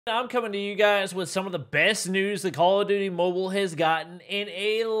I'm coming to you guys with some of the best news that Call of Duty Mobile has gotten in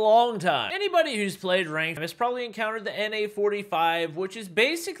a long time. Anybody who's played ranked has probably encountered the NA-45, which is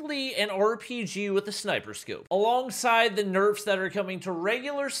basically an RPG with a sniper scope. Alongside the nerfs that are coming to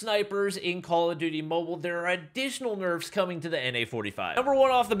regular snipers in Call of Duty Mobile, there are additional nerfs coming to the NA-45. Number one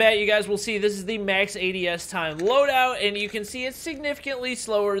off the bat, you guys will see this is the max ADS time loadout, and you can see it's significantly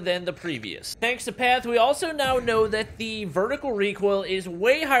slower than the previous. Thanks to Path, we also now know that the vertical recoil is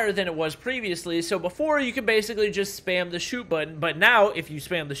way higher than it was previously. So before, you could basically just spam the shoot button, but now if you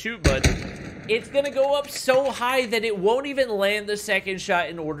spam the shoot button, it's gonna go up so high that it won't even land the second shot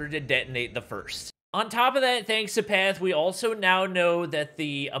in order to detonate the first. On top of that, thanks to Path, we also now know that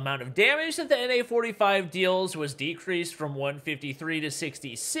the amount of damage that the NA-45 deals was decreased from 153 to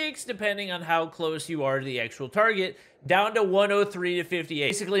 66, depending on how close you are to the actual target, down to 103 to 58.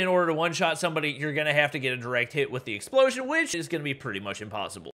 Basically, in order to one-shot somebody, you're going to have to get a direct hit with the explosion, which is going to be pretty much impossible.